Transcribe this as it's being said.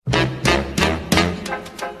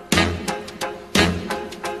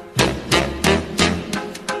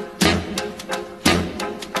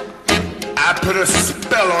put a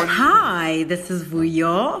spell on you. Hi, this is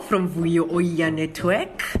Vuyo from Vuyo Oya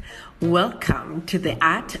Network. Welcome to the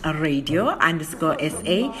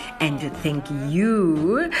 @radio_SA, and thank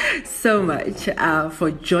you so much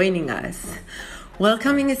for joining us.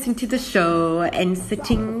 Welcoming us into the show and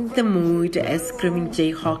setting the mood as Screaming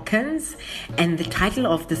Jay Hawkins, and the title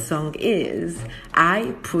of the song is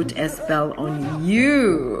I Put a Spell on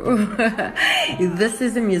You. This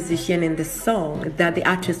is a musician in the song that the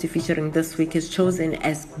artist featuring this week has chosen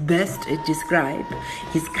as best describe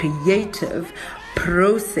his creative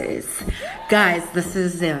process. Guys, this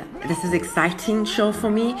is exciting show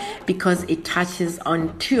for me because it touches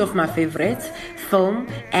on two of my favorites, film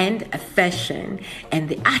and fashion. And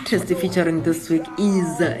the artist featuring this week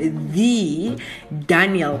is the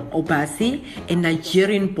Daniel Obasi, a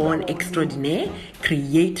Nigerian-born extraordinaire,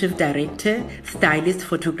 creative director, stylist,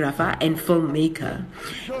 photographer, and filmmaker.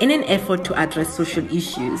 In an effort to address social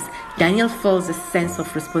issues, Daniel feels a sense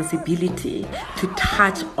of responsibility to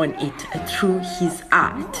touch on it through his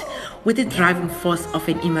art, with the driving force of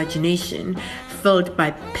an imagination filled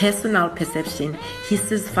by personal perception. He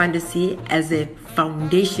sees fantasy as a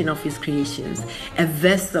foundation of his creations, a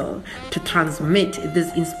vessel to transmit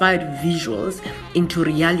these inspired visuals into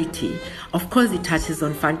reality. Of course, it touches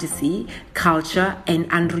on fantasy, culture, and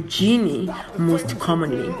androgyny most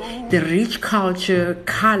commonly. The rich culture,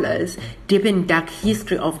 colors, deep and dark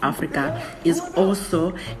history of Africa is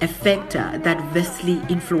also a factor that vastly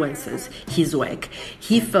influences his work.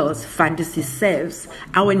 He feels fantasy serves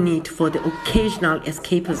our need for the occasional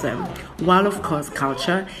escapism, while of course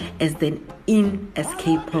culture is then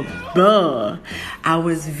inescapable. I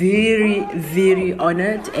was very, very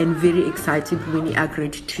honored and very excited when he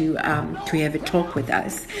agreed to have a talk with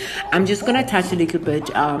us. I'm just gonna touch a little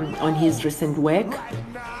bit on his recent work.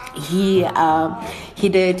 He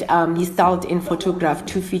styled and photographed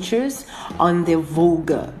two features on the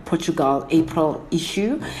Vogue Portugal April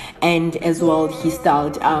issue, and as well he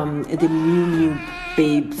styled the New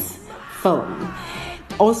Babes film.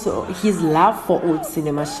 Also, his love for old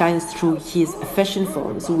cinema shines through his fashion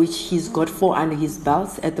films, which he's got 4 under his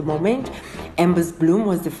belt at the moment. Ember's Bloom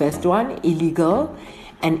was the first one, Illegal,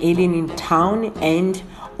 An Alien in Town, and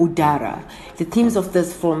Udara. The themes of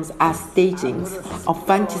these films are stagings of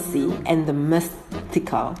fantasy and the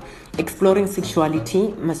mystical, exploring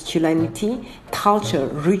sexuality, masculinity, culture,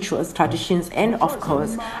 rituals, traditions, and of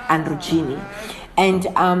course, androgyny. And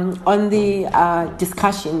on the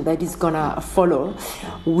discussion that is gonna follow,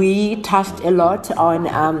 we touched a lot on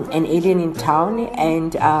An Alien in Town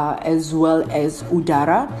and as well as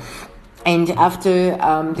Udara. And after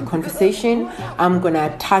the conversation, I'm gonna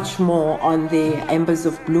touch more on the Embers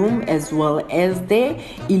of Bloom as well as the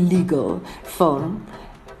Illegal film.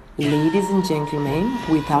 Ladies and gentlemen,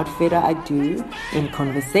 without further ado, in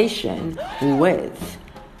conversation with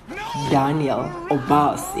Daniel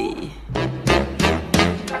Obasi.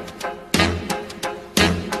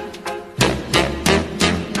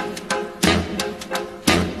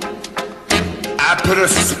 Put a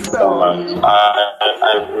spell on you.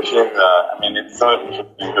 I appreciate that. I mean, it's so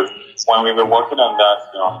interesting because when we were working on that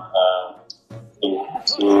film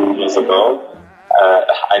 2 years ago,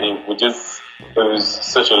 I think it was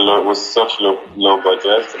such low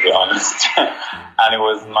budget, to be honest, and it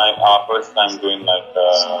was our first time doing like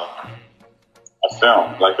a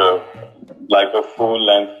film, like a full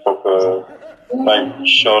length proper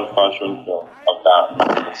short fashion film of that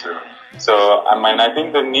magnitude. So, I mean, I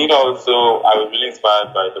think the need also, I was really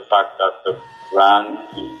inspired by the fact that the brand,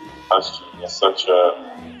 the costume, is such a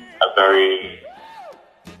very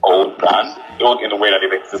old brand, old in the way that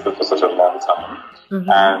it existed for such a long time.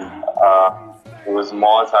 Mm-hmm. And it was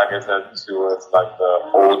more targeted towards like the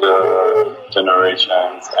older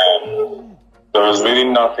generations, and there was really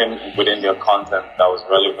nothing within their content that was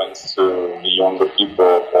relevant to the younger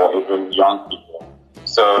people or even young people.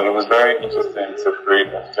 So it was very interesting to create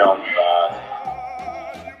a film that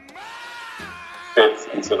fits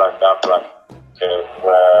into like that bracket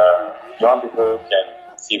where young people can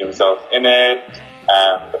see themselves in it,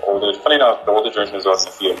 and the older generations also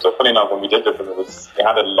see it. So funny enough, when we did the film, it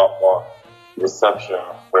had a lot more reception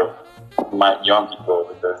with my young people,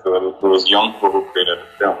 because there was young people who created the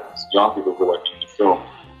film, young people who were in the film,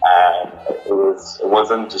 and it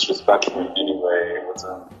wasn't disrespectful in any way.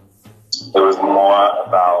 It was more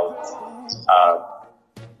about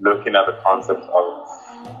looking at the concept of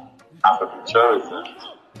Afrofuturism.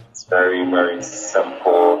 It's very, very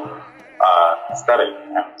simple aesthetic,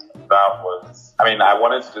 and that was, I mean, I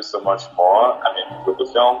wanted to do so much more, with the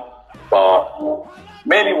film, but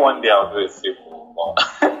maybe one day I'll do a sequel.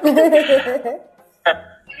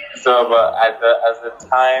 So, but at the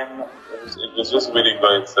time, it was just really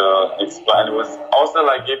great to explain. It was also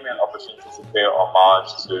like gave me an opportunity to pay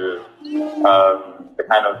homage to the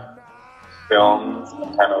kind of films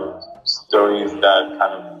and kind of stories that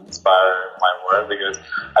kind of inspire my work. Because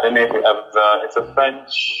I don't know if you ever, it's a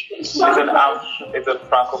French, it's a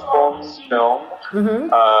francophone film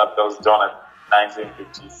that was done in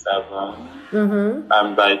 1957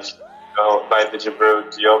 and by the Jibril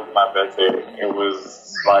Diop Mabete. It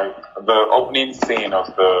was like the opening scene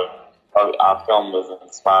of our film was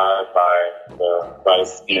inspired by a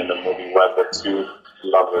scene in the movie where the two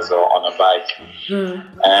lovers are on a bike,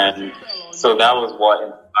 and so that was what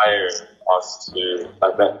inspired us to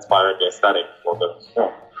that inspired the aesthetic for the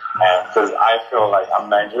film. And because I feel like I'm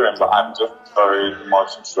Nigerian, but I'm just very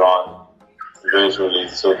much drawn visually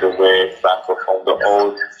to the way Francophone, the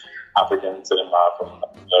old African cinema from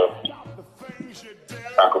the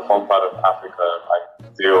Francophone part of Africa, like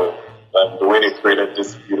deal, and the way they created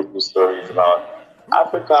these beautiful stories about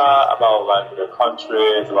Africa, about like the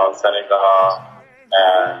countries, about Senegal,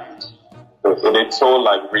 and they told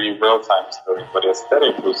like really real-time stories, but the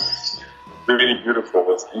aesthetic was really beautiful,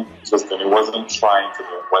 was interesting. It wasn't trying to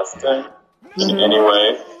be Western in any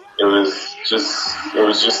way. It was just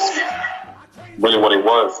really what it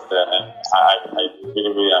was there, and I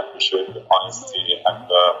really appreciate the honesty and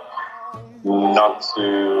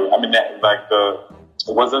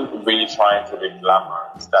it wasn't really trying to be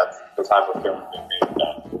glamorous. That's the type of film they made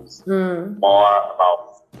then. It was more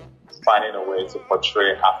about finding a way to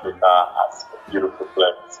portray Africa as a beautiful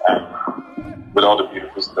place and with all the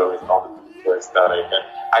beautiful stories and all the beautiful aesthetic. And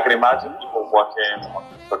I can imagine people working on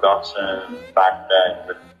production back then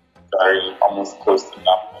with very almost close to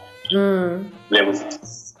nothing. Able to tell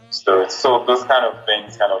stories. So those kind of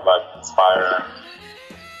things kind of like inspired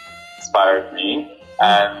me,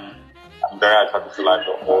 and I'm very attracted to like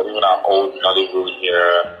the old, even our old Nollywood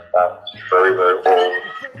here, very, very old.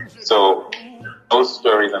 So those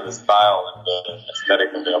stories and the style and the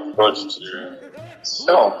aesthetic and the approach to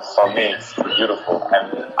film, for me, it's beautiful. And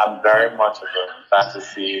I'm very much of a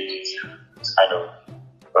fantasy kind of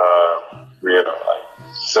reader.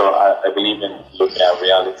 So I believe in looking at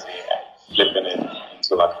reality and flipping it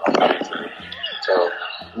into like a reality. So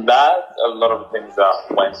that's a lot of things that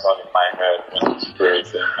went on in my head when I was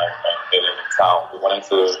creating like Living in Town. We wanted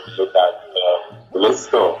to look at the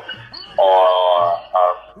Listo, or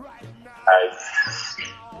as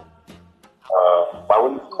I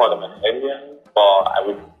wouldn't call them an alien, but I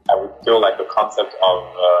would feel like the concept of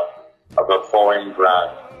a foreign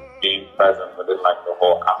brand being present within like the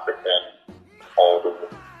whole African, or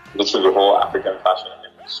literally the whole African fashion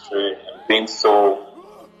industry, and being so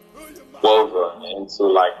woven into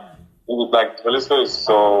like Velisco is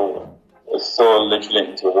so literally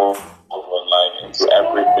interwoven like into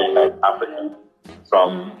everything like African,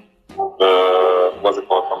 from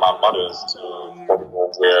from our mothers to what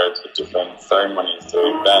people wear, to different ceremonies, to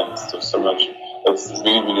events, to so much. It's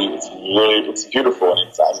beautiful,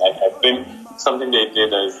 and I think something they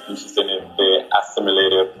did that is interesting is they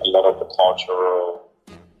assimilated a lot of the cultural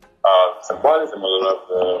symbolism, a lot of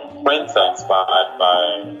the prints are inspired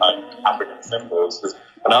by like African symbols. Because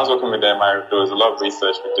when I was working with them, there was a lot of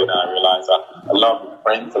research we did, and I realized that a lot of the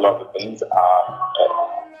prints, a lot of the things are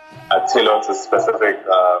tailored to specific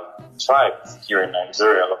tribes here in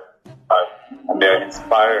Nigeria, and they're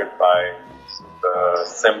inspired by the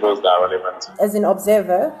symbols that are relevant. As an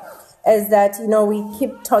observer, is that we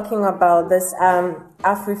keep talking about this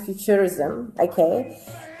Afrofuturism, okay?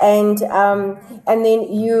 And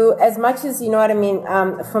then you, as much as what I mean,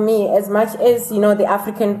 for me, as much as the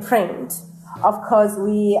African print, of course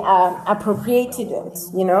we appropriated it,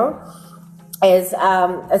 as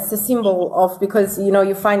a symbol of, because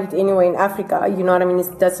you find it anywhere in Africa, you know what I mean.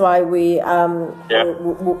 That's why we've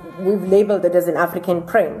labeled it as an African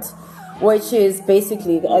print, which is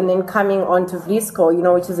basically, and then coming on to Vlisco,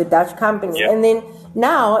 which is a Dutch company, and then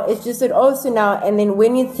now it's just that also now, and then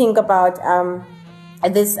when you think about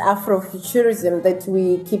this Afrofuturism that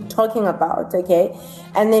we keep talking about, okay?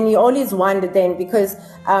 And then you always wonder then, because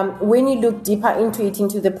when you look deeper into it,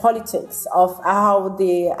 into the politics of how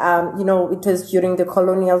it was during the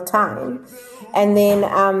colonial time, and then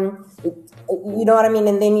you know what I mean?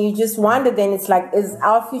 And then you just wonder, then it's like, is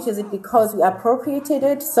our future, is it because we appropriated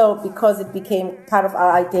it? So because it became part of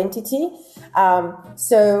our identity?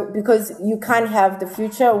 So because you can't have the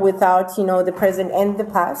future without, the present and the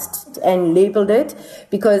past, and labeled it,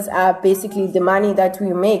 because basically the money that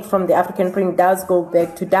we make from the African print does go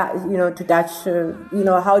back to that, to Dutch,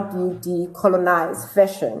 how do you decolonize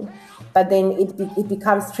fashion? But then it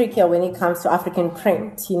becomes trickier when it comes to African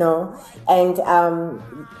print, and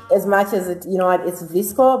as much as it, it's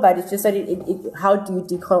visco, but it's just that how do you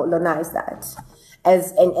decolonize that?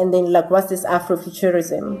 And then like, what's this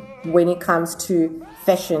Afrofuturism when it comes to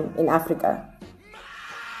fashion in Africa?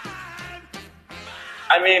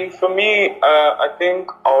 I mean, for me, I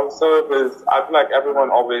think also because I feel like everyone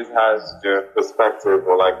always has their perspective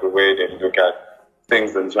or like the way they look at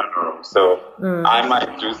things in general. So I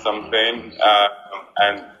might do something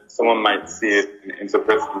and someone might see it and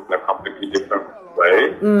interpret it in a completely different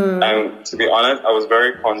way. And to be honest, I was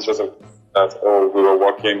very conscious of that. We were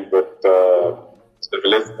working with the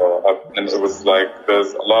Velisco, and it was like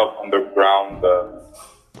there's a lot of underground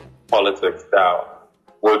politics that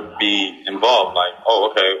would be involved. Like,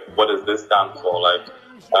 okay, what does this stand for? Like,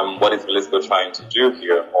 what is Velisco trying to do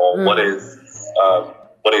here? Or what is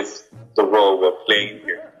the role we're playing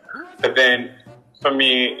here? But then, for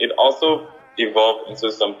me, it also evolved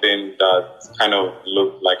into something that kind of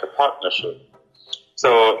looked like a partnership.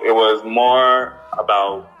 So it was more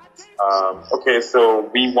about, okay, so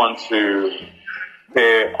we want to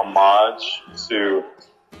pay homage to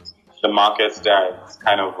the markets that's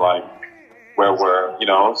kind of like where we're,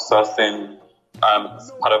 sourcing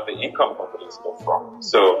part of the income companies go from.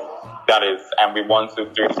 So that is, and we want to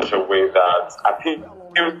do it in such a way that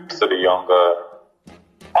appeals to the younger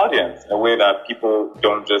audience, in a way that people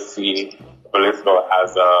don't just see Velisco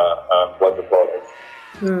as what they call it,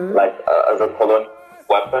 like as a colonial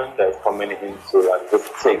weapon that's coming into like just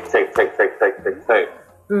take.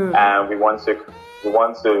 And we want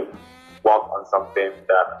to work on something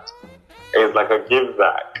that is like a give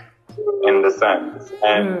back in the sense.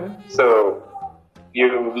 And so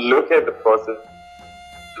you look at the process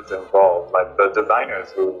that's involved, like the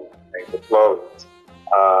designers who make the clothes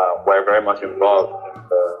were very much involved in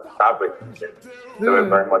the fabric making. They were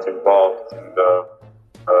very much involved in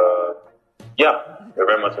they're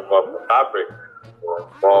very much involved in the fabric. They were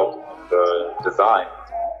involved in the design.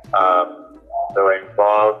 They were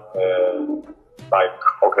involved in like,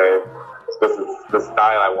 okay, this is the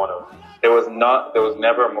style I want to. There was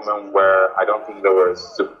never a moment where I don't think they were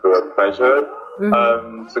super pressured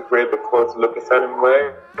to create the clothes look a certain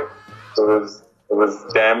way. It was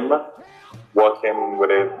them working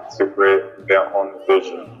with it to create their own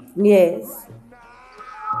vision. Yes.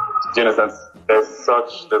 Do you understand? There's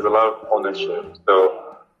a lot of ownership.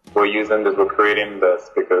 So we're using this, we're creating this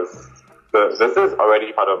because this is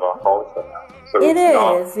already part of our culture now. So it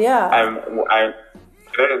is, yeah. And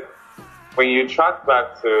it is. When you track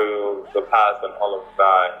back to the past and all of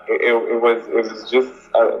that, it was just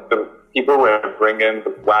the people were bringing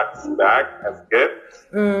the wax back as gifts.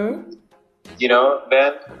 Then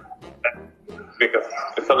because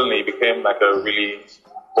it suddenly became like a really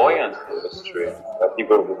buoyant industry that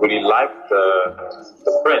people really liked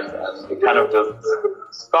the print, and it kind of just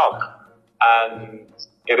stuck. And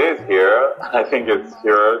it is here. I think it's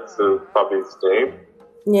here to probably stay.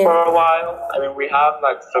 Yeah. For a while. I mean, we have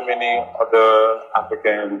like so many other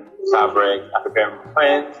African fabrics, African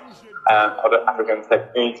prints, and other African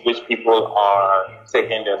techniques which people are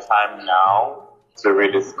taking their time now to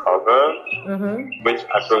rediscover, which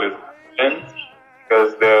I feel is important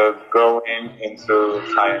because they're going into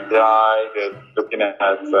tie and dye, they're looking at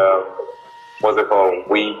what's it called,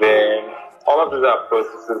 weaving. All of these are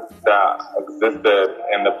processes that existed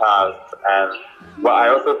in the past, but I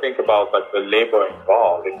also think about like the labor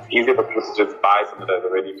involved. It's easy for people to just buy something that's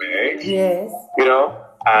already made, yes,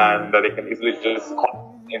 and that they can easily just cut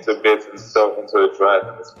into bits and sew into a dress,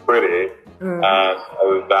 and it's pretty, and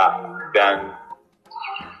that then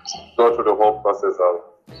go through the whole process of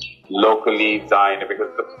locally dyeing it, because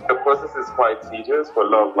the process is quite tedious for a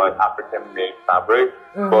lot of like African made fabric,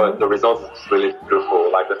 but the result is really beautiful.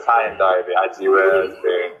 Like the tie and dye, the Ajiras,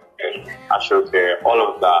 the Ashoke, all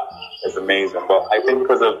of that is amazing. But I think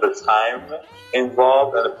because of the time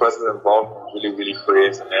involved and the process involved in really, really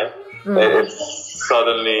creating it, it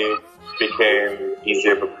suddenly became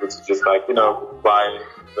easier for people to just like, buy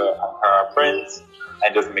the Ankara prints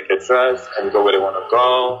and just make a dress and go where they want to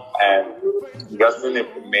go. And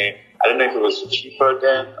I don't know if it was cheaper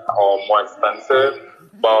then or more expensive,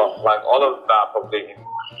 but like all of that probably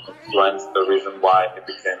influenced the reason why it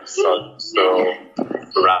became so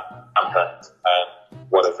rampant. And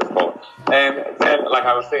what is it called? And then, like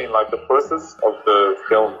I was saying, like the process of the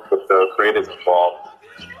film with the creators involved,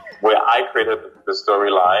 where I created the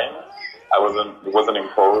storyline, it wasn't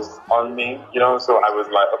imposed on me, so I was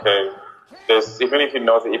like, okay, even if you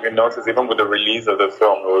notice, even with the release of the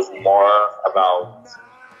film, it was more about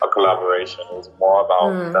a collaboration. It was more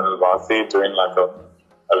about Obasi doing like a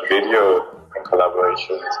video in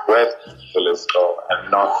collaboration with Felisco and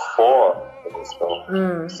not for Felisco.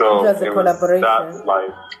 So it was a collaboration. That's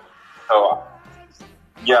like, so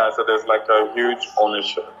there's like a huge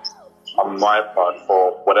ownership on my part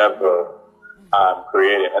for whatever I'm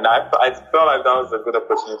creating. And I felt like that was a good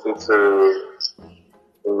opportunity to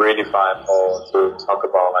redefine or to talk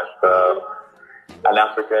about like an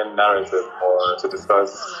African narrative or to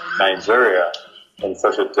discuss Nigeria in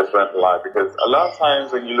such a different light. Because a lot of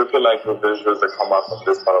times when you look at like the visuals that come out from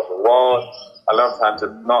this part of the world, a lot of times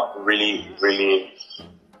it's not really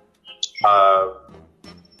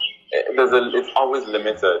it's always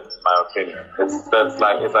limited, in my opinion. It's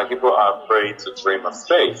like people are afraid to dream of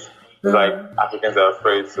space. It's like Africans are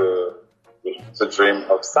afraid to dream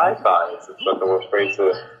of sci-fi. It's like they're afraid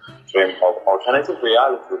to dream of alternative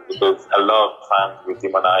realities because a lot of times we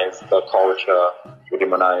demonize the culture, we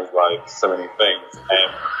demonize like so many things.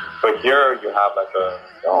 But here you have like a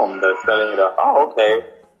film that's telling you that, okay,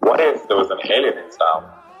 what if there was an alien in town?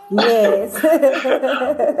 Yes.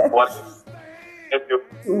 What if you...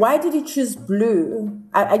 Why did you choose blue?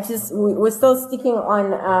 We're still sticking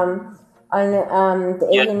on the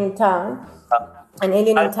alien in town. An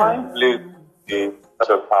alien in town. I find blue is such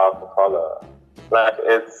a powerful color. Like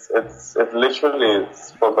it literally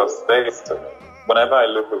spoke of space to me. Whenever I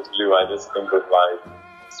look at blue, I just think of like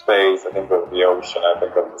space. I think of the ocean. I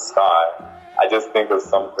think of the sky. I just think of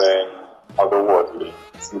something otherworldly,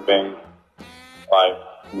 something like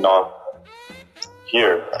not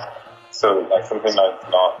here. So like something that's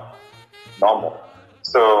not normal.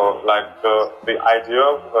 So like the idea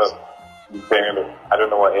of I don't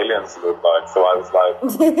know what aliens look like. So I was like,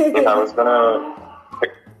 if I was gonna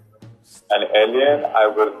pick an alien, I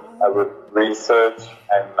would research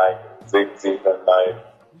and like dig deep and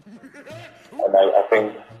I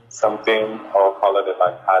think something or color that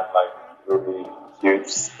like had like really huge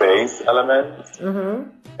space elements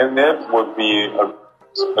in it would be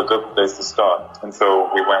a good place to start. And so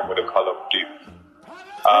we went with the color blue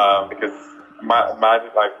because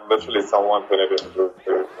imagine like literally someone put it in blue.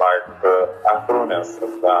 Like the afroness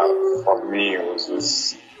of that for me was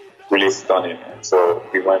just really stunning. And so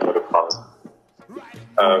we went with the color.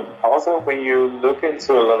 Also, when you look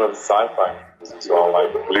into a lot of sci-fi movies as well,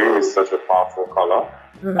 like blue is such a powerful color.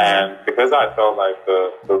 And because I felt like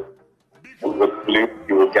with blue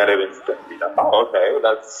you would get it instantly. Like, okay,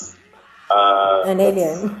 that's an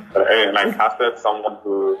alien. And I casted someone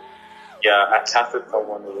who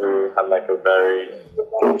had like a very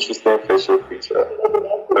interesting facial feature.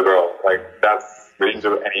 The girl, like that's we didn't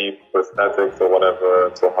do any prosthetics or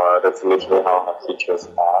whatever to her. That's literally how her features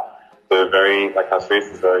are. They're very, like her face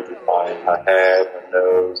is very defined. Her head, her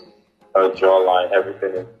nose, her jawline,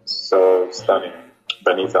 everything is so stunning.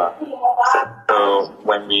 Benita. So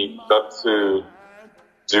when we got to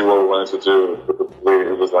do what we wanted to do,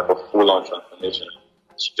 it was like a full-on transformation.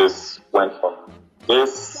 She just went from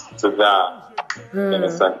this to that in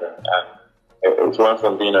a second. And it went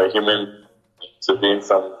from being a human to being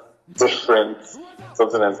something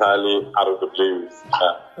entirely out of the blues.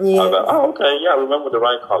 Yeah. I was like, okay, yeah, remember the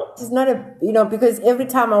right color. It's not because every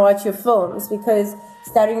time I watch your films, because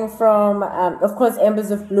starting from, of course,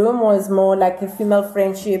 Embers of Bloom was more like a female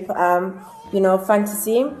friendship,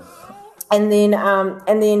 fantasy. And then,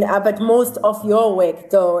 but most of your work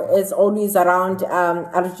though is always around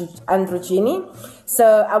androgyny.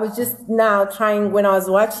 So I was just now trying when I was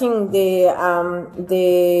watching an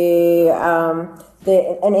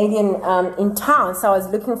alien in town. So I was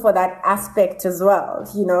looking for that aspect as well,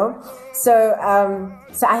 So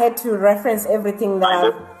I had to reference everything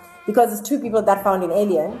because it's two people that found an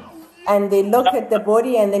alien. And they looked at the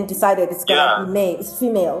body and then decided it's gonna be male, it's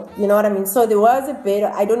female. You know what I mean? So there was a bit.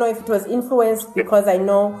 I don't know if it was influenced because I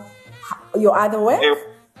know your other work. It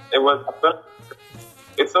was.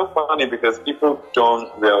 It's so funny because people don't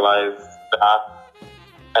realize that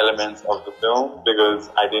elements of the film because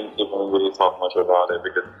I didn't even really talk much about it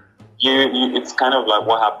because it's kind of like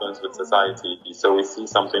what happens with society. So we see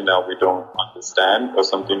something that we don't understand or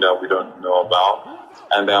something that we don't know about,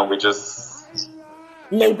 and then we just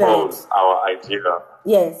impose our idea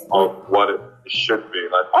of what it should be.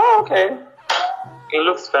 Like, okay, it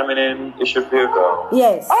looks feminine, it should be a girl.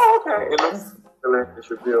 Yes. Okay, it looks feeling, it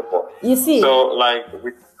should be a boy. You see? So, like,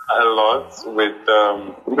 we a lot with,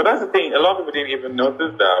 but that's the thing, a lot of people didn't even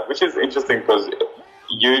notice that, which is interesting because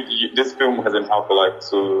this film hasn't out for like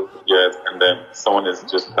 2 years, and then someone is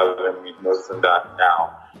just telling me, noticing that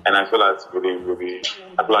now. And I feel like it's really, really,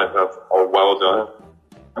 I feel like that's a well done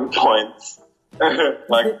point.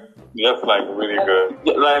 Like, just like really good.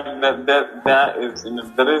 Yeah, like that is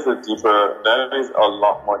a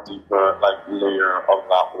lot more deeper like layer of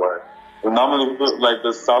that word. Normally, people, like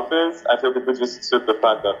the surface, I feel people just took the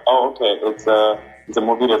fact that, oh, okay, it's a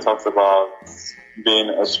movie that talks about being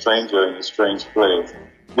a stranger in a strange place,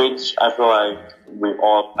 which I feel like we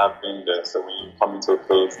all have been there. So when you come into a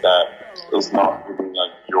place that is not really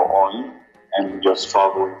like your own, and you're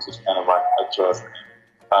struggling to kind of like adjust and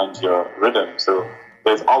find your rhythm. So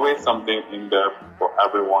there's always something in there for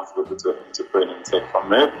everyone to be able to interpret and take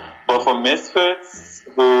from it. But for misfits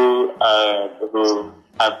who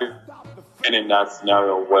have been in that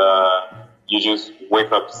scenario where you just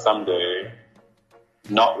wake up someday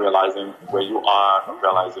not realizing where you are, not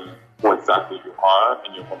realizing who exactly you are,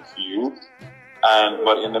 and you're confused.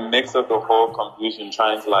 But in the mix of the whole confusion,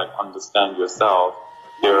 trying to like understand yourself,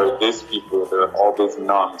 there are these people, there are all these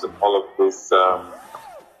norms and all of this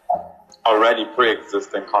already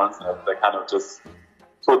pre-existing concept that kind of just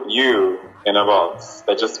put you in a box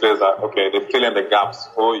that just feels like, okay, they fill in the gaps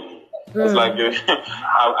for you. It's like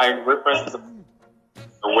I reference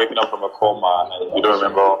waking up from a coma and you don't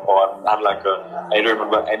remember, or I don't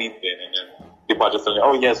remember anything, and then people are just telling you,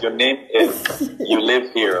 oh yes, your name is, you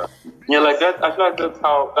live here. Yeah, like that. I feel like that's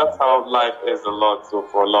how life is a lot. So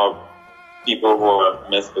for a lot of people who are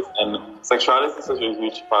misfits, and sexuality is such a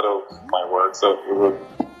huge part of my work. So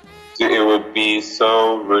it would be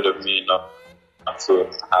so rude of me not to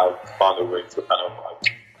have found a way to kind of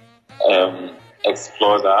like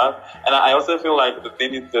explore that. And I also feel like the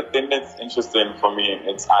thing that's interesting for me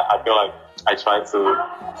is I feel like I try to,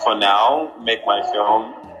 for now, make my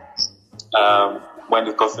film when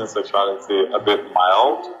discussing sexuality a bit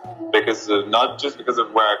mild, because not just because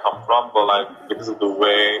of where I come from, but like because of the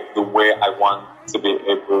way I want to be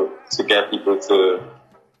able to get people to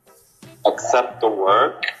accept the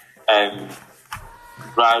work and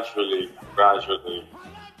gradually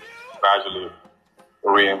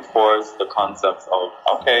reinforce the concepts of,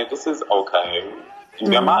 okay, this is okay in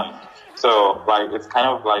their mind. So like it's kind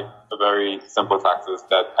of like a very simple tactics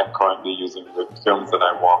that I'm currently using with films that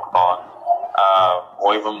I work on,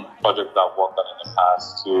 or even projects that I've worked on in the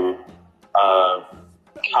past to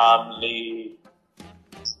calmly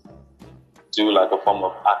do like a form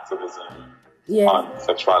of activism on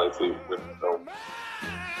sexuality with the film.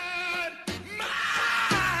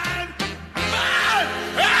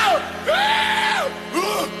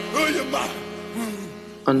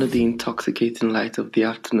 Under the intoxicating light of the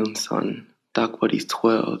afternoon sun, dark bodies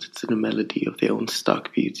twirled to the melody of their own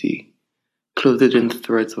stark beauty. Clothed in the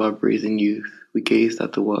threads of our brazen youth, we gazed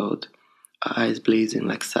at the world, our eyes blazing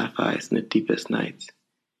like sapphires in the deepest night.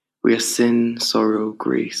 We are sin, sorrow,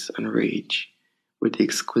 grace, and rage, with the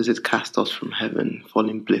exquisite cast-offs from heaven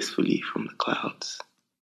falling blissfully from the clouds.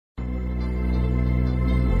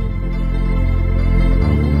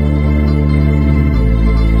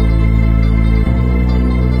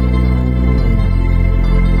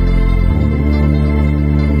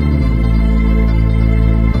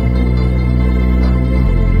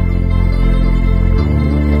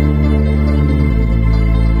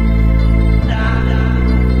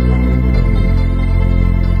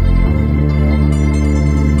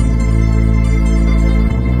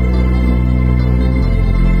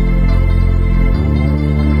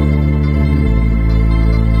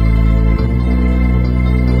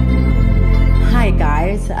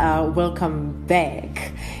 Welcome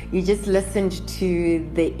back. You just listened to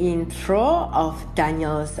the intro of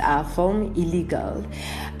Daniel's film Illegal.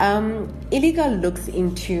 Illegal looks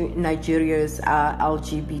into Nigeria's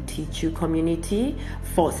LGBTQ community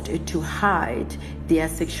forced to hide their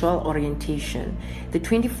sexual orientation. The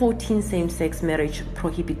 2014 Same-Sex Marriage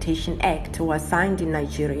Prohibition Act was signed in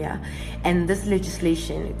Nigeria, and this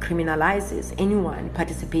legislation criminalizes anyone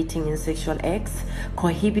participating in sexual acts,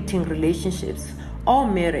 cohabiting relationships, or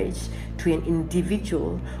marriage to an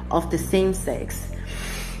individual of the same sex.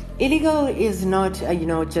 Illegal is not,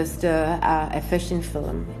 just a fashion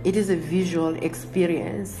film. It is a visual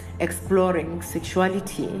experience exploring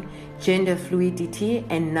sexuality, gender fluidity,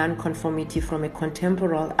 and non-conformity from a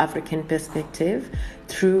contemporary African perspective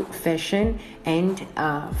through fashion and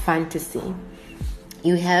fantasy.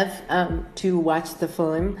 you have to watch the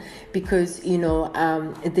film because, you know,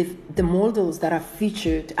 the models that are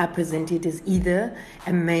featured are presented as either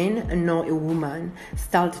a man nor a woman,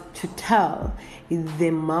 start to tell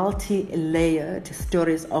the multi-layered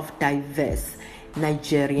stories of diverse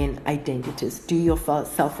Nigerian identities. Do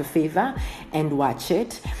yourself a favor and watch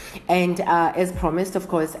it. And as promised, of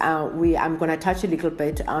course, I'm going to touch a little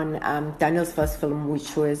bit on Daniel's first film,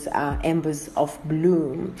 which was Embers of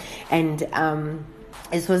Bloom. And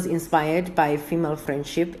it was inspired by female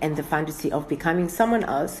friendship and the fantasy of becoming someone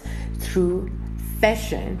else through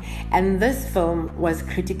fashion. And this film was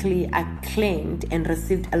critically acclaimed and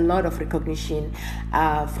received a lot of recognition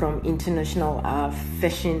from international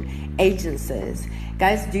fashion agencies.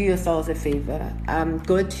 Guys, do yourselves a favor.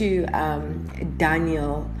 Go to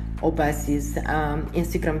Daniel Obasi's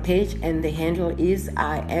Instagram page, and the handle is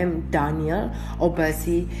I am Daniel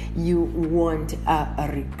Obasi. You won't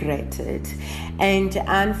regret it. And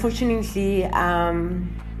unfortunately,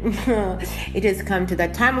 it has come to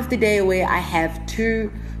that time of the day where I have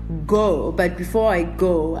to go. But before I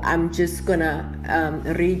go, I'm just gonna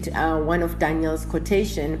read one of Daniel's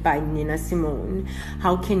quotation by Nina Simone.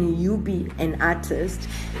 How can you be an artist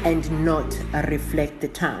and not reflect the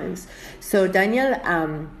times? So Daniel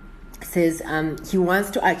says he wants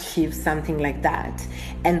to achieve something like that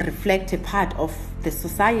and reflect a part of the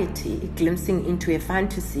society, glimpsing into a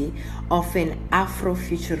fantasy of an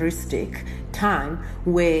Afrofuturistic time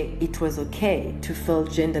where it was okay to feel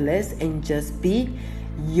genderless and just be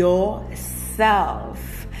yourself.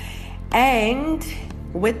 And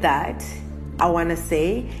with that, I want to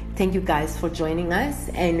say thank you guys for joining us,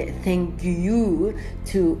 and thank you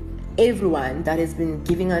to everyone that has been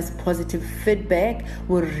giving us positive feedback.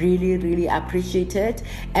 We really appreciate it.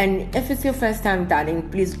 And if it's your first time, darling,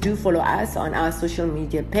 please do follow us on our social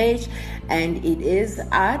media page, and it is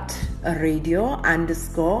at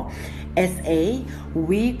radio_SA.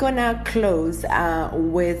 We're gonna close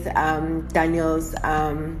with Daniel's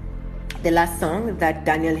the last song that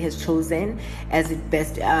Daniel has chosen as it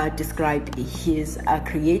best described his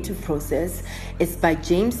creative process. It's by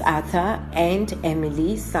James Arthur and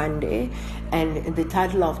Emily Sunday, and the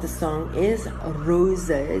title of the song is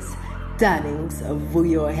Roses. Darlings,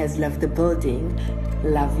 Vuyo has left the building.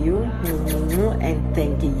 Love you and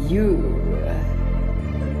thank you.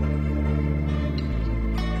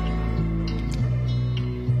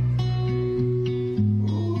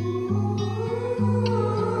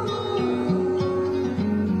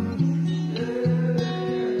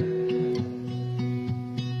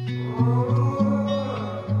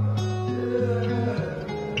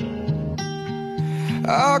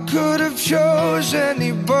 I could have chose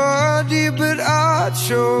anybody, but I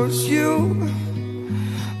chose you.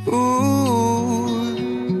 Ooh,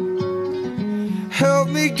 help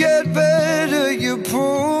me get better. You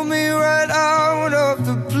pull me right out of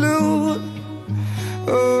the blue.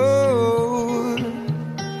 Oh,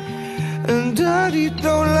 and Daddy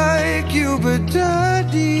don't like you, but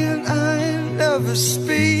Daddy and I never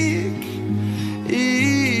speak.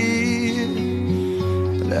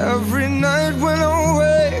 Every night when I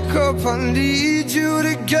wake up, I need you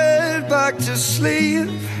to get back to sleep.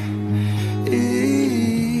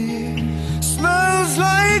 Smells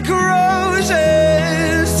like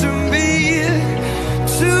roses to me.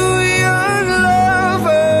 Two young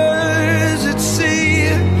lovers at sea.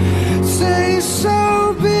 Taste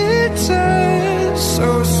so bitter,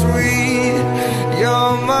 so sweet.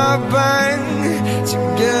 You're my bang.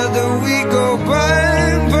 Together we go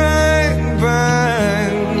bang, bang, bang.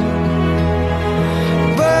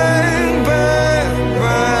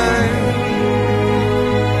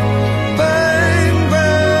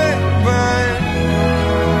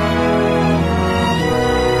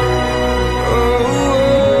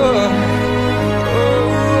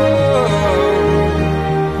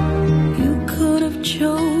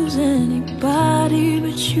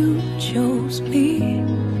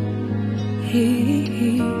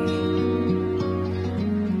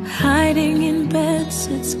 Hiding in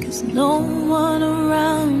bedsits 'cause no one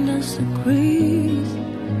around us agrees.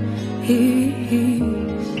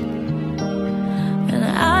 And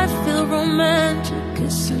I feel romantic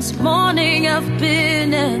 'cause since morning I've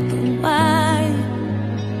been at the wine.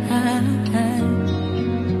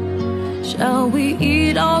 Shall we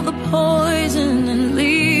eat all the poison and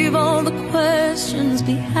leave all the questions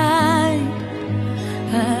behind?